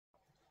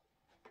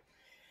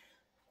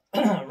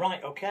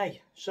Right,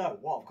 okay, so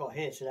what I've got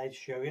here today to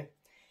show you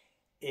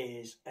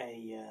is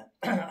a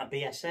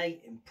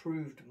BSA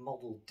Improved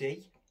Model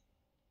D,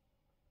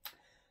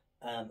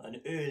 an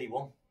early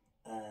one,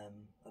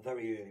 a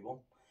very early one,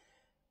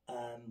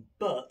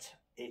 but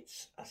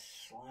it's a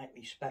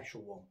slightly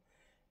special one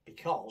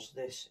because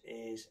this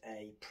is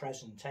a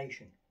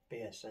presentation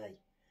BSA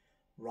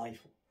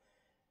rifle.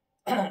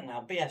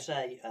 Now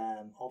BSA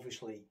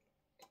obviously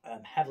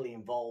heavily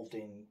involved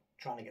in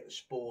trying to get the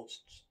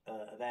sports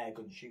of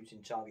airgun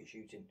shooting, target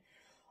shooting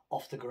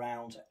off the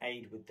ground, to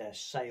aid with their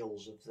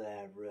sales of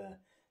their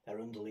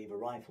underlever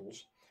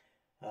rifles,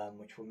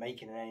 which were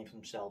making a name for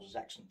themselves as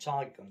excellent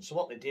target guns. So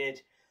what they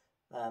did,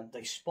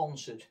 they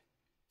sponsored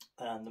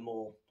the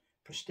more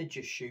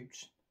prestigious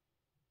shoots,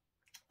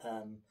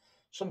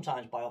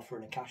 sometimes by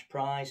offering a cash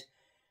prize,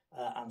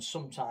 and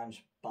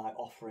sometimes by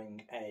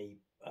offering a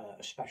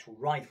special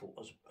rifle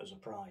as a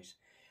prize.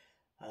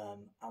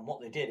 And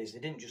what they did is they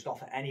didn't just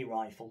offer any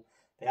rifle,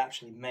 they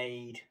actually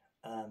made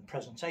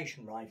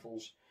presentation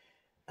rifles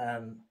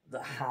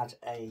that had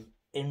a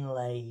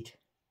inlaid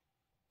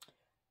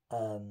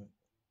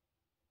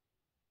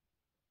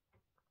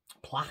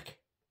plaque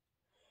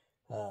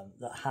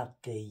that had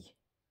the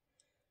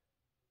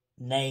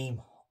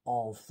name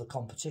of the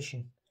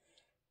competition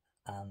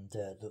and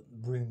the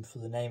room for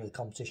the name of the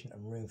competition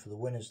and room for the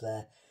winners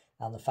there,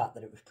 and the fact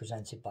that it was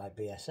presented by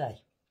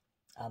BSA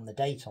and the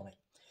date on it.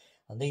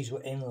 And these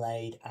were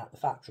inlaid at the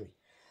factory.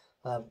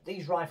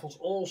 These rifles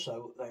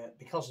also,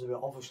 because they were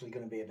obviously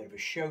going to be a bit of a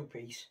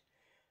showpiece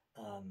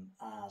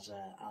as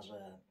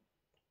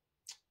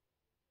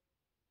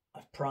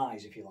a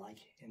prize, if you like,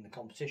 in the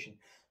competition,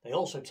 they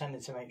also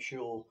tended to make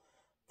sure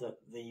that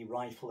the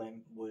rifle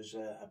was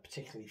a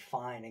particularly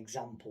fine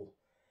example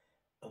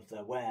of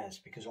their wares,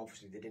 because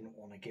obviously they didn't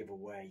want to give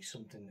away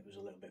something that was a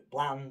little bit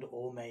bland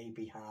or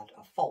maybe had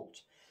a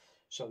fault.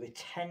 So they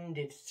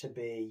tended to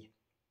be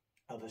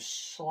of a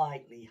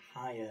slightly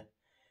higher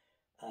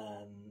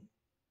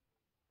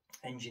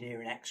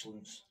engineering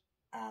excellence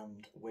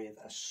and with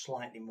a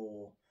slightly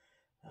more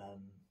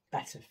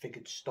better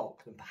figured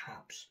stock than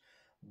perhaps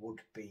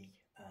would be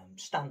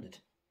standard.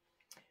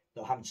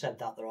 Though having said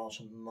that, there are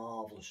some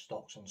marvellous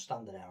stocks on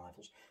standard air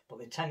rifles, but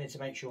they tended to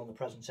make sure on the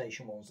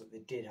presentation ones that they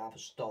did have a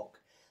stock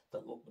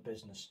that looked the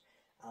business,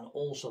 and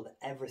also that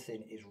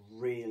everything is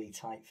really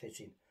tight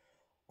fitting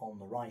on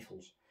the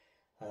rifles.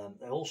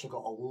 They also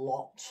got a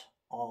lot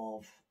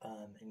of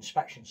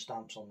inspection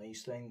stamps on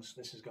these things.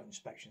 This has got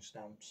inspection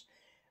stamps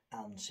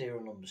and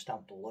serial numbers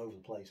stamped all over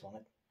the place on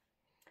it,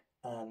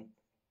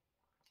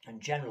 and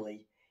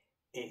generally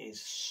it is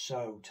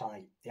so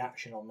tight. The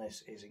action on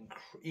this is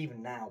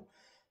even now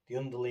the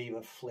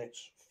underlever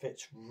fits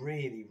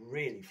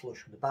really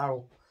flush with the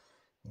barrel.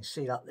 You can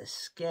see that there's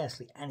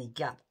scarcely any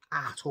gap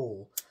at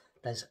all.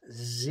 There's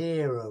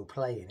zero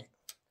play in it,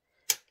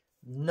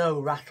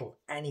 no rattle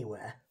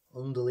anywhere,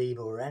 underlever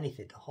or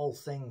anything. The whole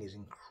thing is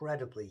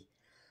incredibly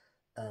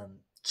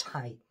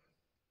tight.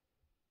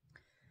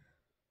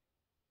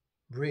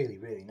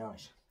 Really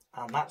nice.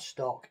 And that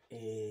stock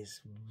is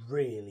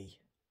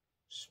really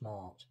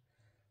smart.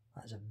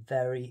 That's a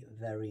very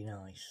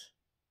nice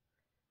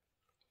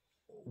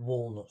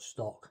walnut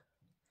stock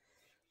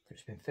that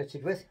it's been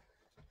fitted with,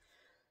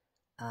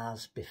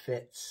 as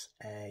befits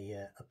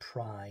a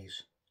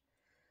prize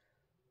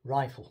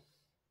rifle.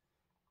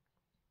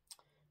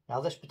 Now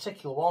this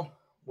particular one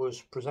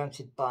was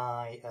presented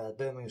by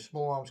Birmingham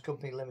Small Arms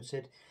Company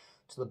Limited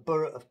to the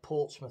Borough of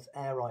Portsmouth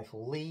Air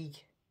Rifle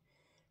League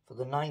for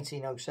the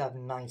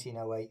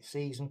 1907-1908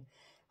 season,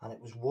 and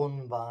it was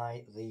won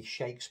by the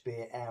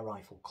Shakespeare Air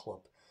Rifle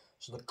Club.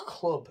 So the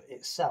club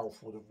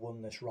itself would have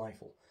won this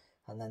rifle,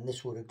 and then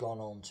this would have gone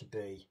on to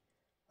be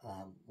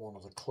one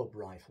of the club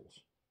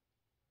rifles.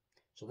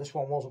 So this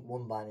one wasn't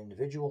won by an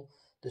individual,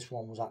 this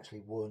one was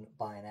actually won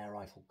by an air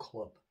rifle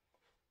club.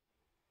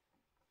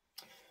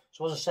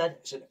 So as I said,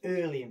 it's an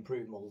early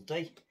improved Model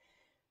D,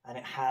 and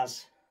it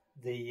has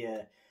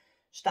the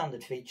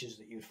standard features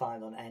that you'd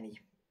find on any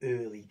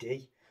early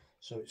D.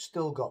 So it's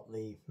still got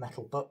the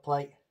metal butt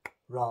plate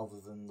rather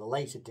than the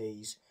later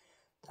Ds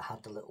that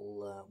had the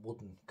little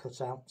wooden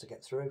cutout to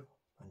get through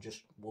and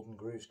just wooden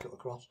grooves cut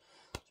across.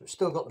 So it's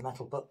still got the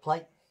metal butt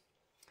plate.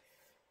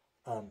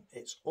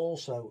 It's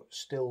also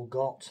still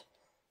got,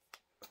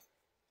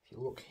 if you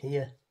look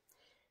here,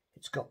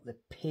 it's got the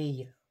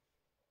PPAT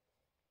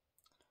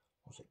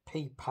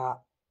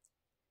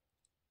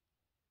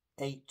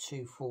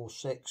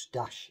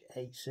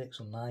 8246-86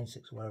 or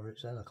 96 or whatever it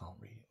says, I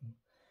can't read it,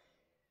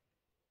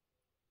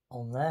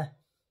 on there,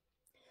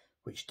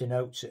 which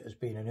denotes it as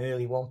being an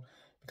early one,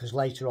 because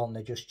later on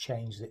they just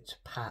changed it to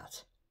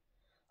PAT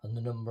and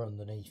the number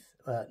underneath,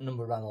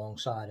 number ran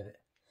alongside of it.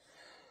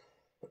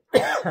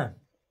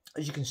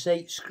 As you can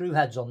see, screw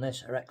heads on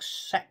this are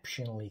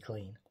exceptionally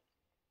clean.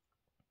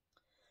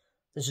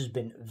 This has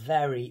been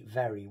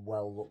very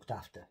well looked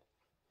after.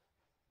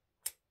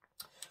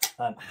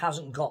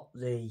 Hasn't got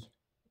the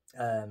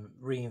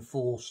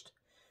reinforced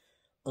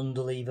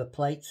underlever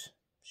plates.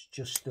 It's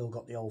just still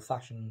got the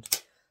old-fashioned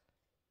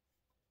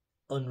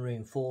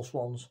unreinforced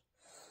ones.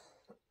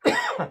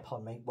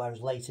 pardon me,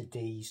 whereas later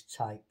D's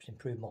types,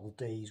 improved model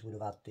D's, would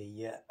have had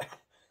the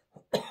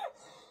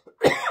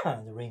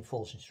the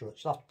reinforcing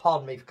struts. So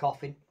pardon me for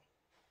coughing.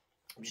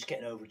 I'm just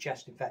getting over a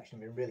chest infection.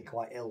 I've been really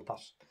quite ill the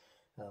past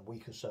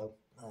week or so.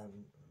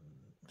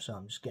 So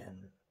I'm just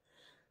getting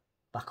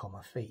back on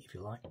my feet, if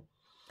you like.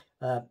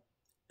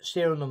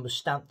 Serial number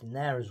stamped in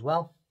there as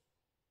well.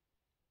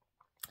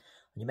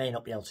 And you may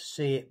not be able to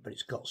see it, but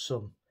it's got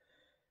some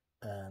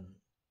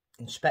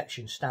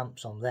inspection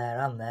stamps on there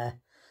and there.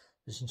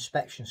 There's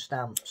inspection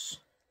stamps.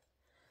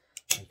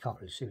 You can't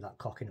really see that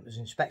cocking. There's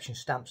inspection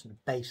stamps at the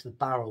base of the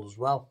barrel as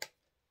well.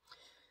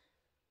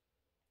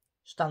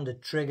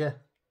 Standard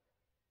trigger.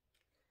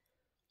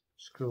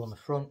 Screw on the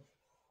front.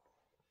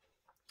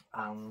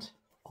 And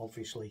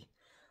obviously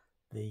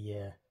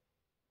the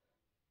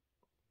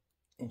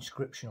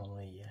inscription on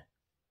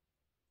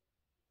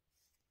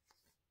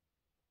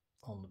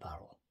the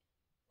barrel,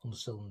 on the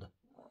cylinder.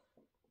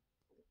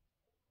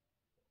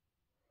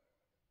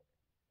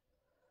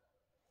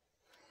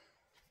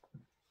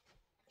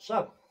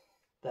 So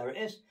there it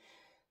is.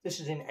 This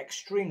is in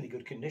extremely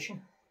good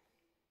condition.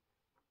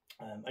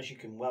 As you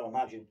can well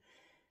imagine,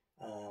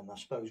 I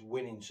suppose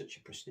winning such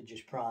a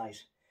prestigious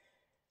prize,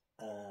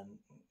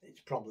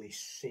 it's probably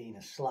seen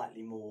a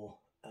slightly more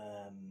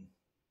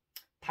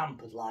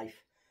pampered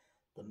life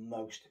than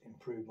most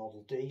improved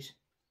Model Ds.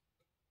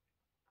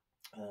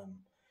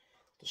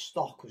 The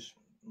stock was,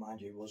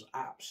 mind you, was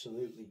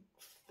absolutely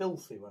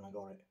filthy when I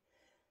got it.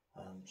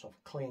 So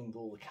I've cleaned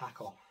all the cack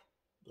off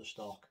the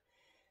stock,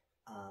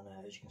 and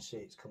as you can see,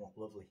 it's come up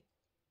lovely.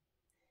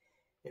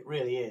 It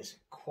really is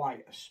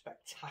quite a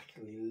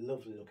spectacularly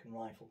lovely looking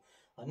rifle.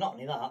 And not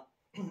only that,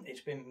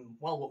 it's been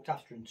well looked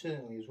after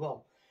internally as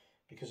well,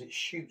 because it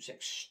shoots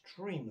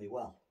extremely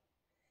well.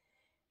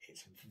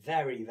 It's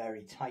very,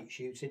 very tight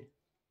shooting.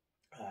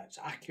 It's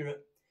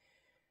accurate,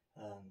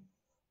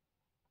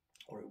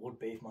 or it would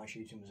be if my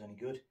shooting was any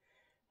good.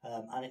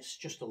 And it's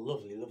just a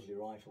lovely, lovely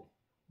rifle.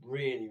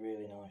 Really,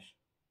 really nice.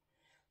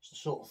 It's the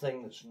sort of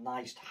thing that's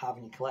nice to have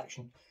in your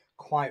collection.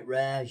 Quite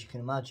rare, as you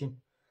can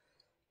imagine.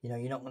 You know,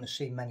 you're not going to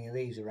see many of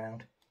these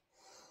around.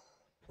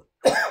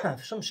 For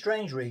some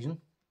strange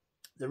reason,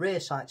 the rear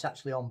sight's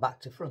actually on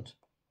back to front.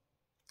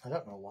 I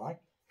don't know why.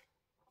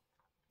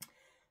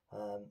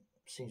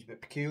 Seems a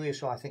bit peculiar,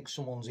 so I think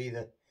someone's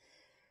either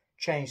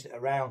changed it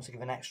around to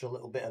give an extra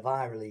little bit of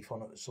eye relief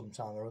on it at some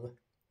time or other,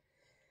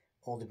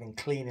 or they've been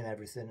cleaning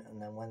everything,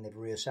 and then when they've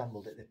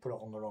reassembled it, they've put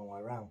it on the wrong way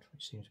around,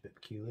 which seems a bit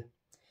peculiar.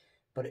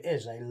 But it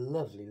is a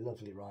lovely,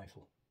 lovely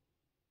rifle.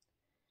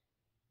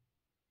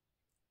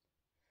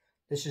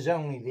 This is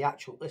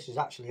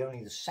actually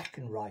only the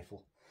second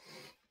rifle,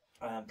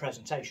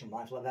 presentation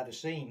rifle I've ever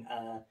seen.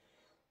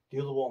 The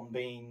other one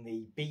being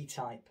the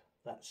B-type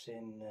that's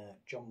in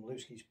John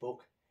Malewski's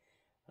book.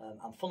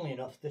 And funnily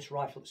enough, this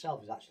rifle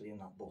itself is actually in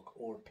that book,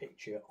 or a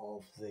picture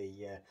of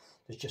the,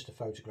 there's just a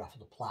photograph of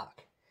the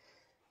plaque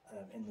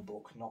in the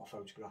book, not a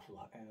photograph of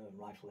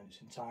the rifle in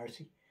its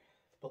entirety.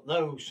 But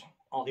those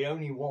are the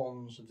only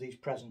ones of these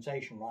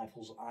presentation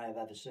rifles I have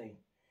ever seen.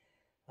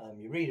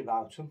 You read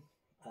about them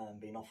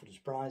being offered as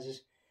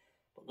prizes,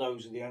 but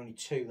those are the only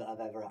two that I've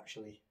ever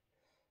actually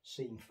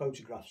seen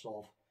photographs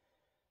of.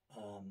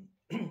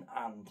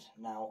 And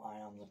now I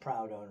am the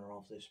proud owner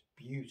of this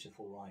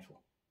beautiful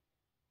rifle.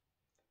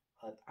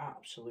 An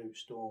absolute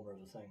stormer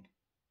of a thing.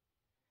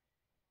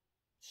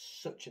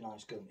 Such a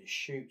nice gun. It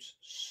shoots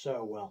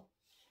so well.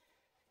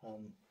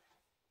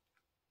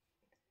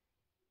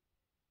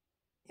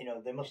 You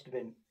know, they must have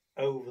been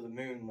over the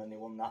moon when they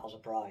won that as a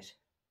prize,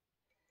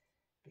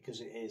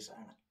 because it is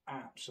an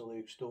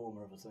absolute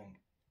stormer of a thing.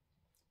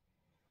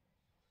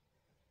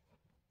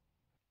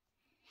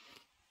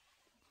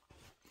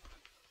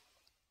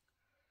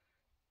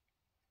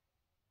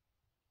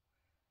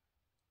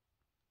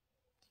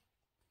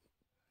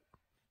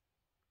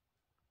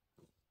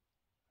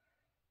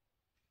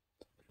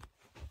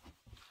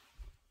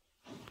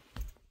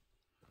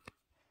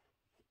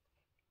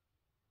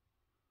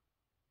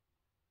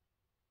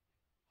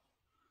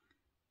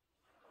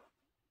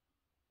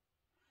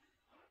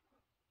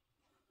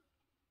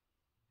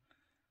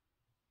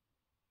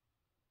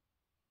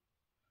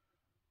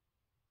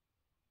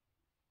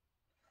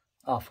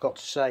 I forgot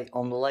to say,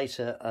 on the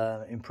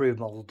later improved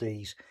Model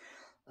Ds,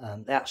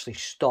 they actually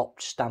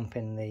stopped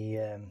stamping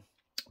the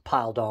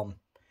piled on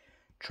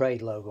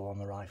trade logo on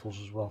the rifles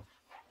as well.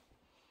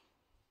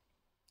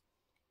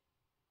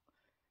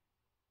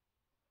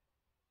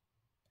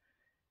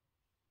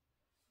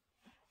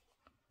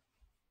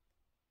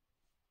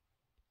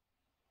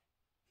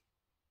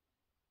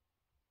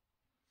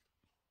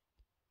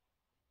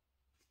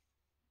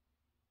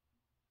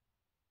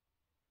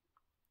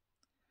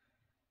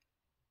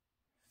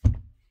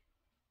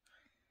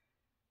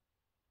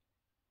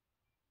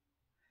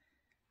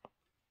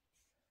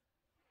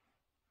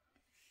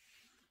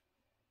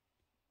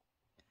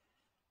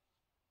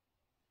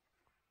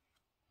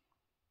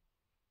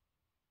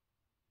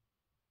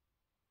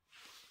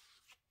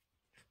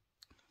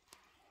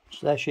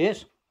 So there she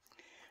is.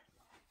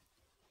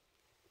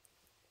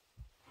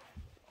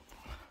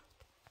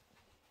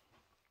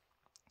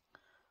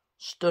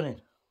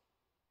 Stunning.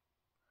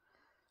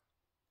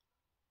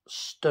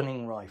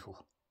 Stunning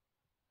rifle.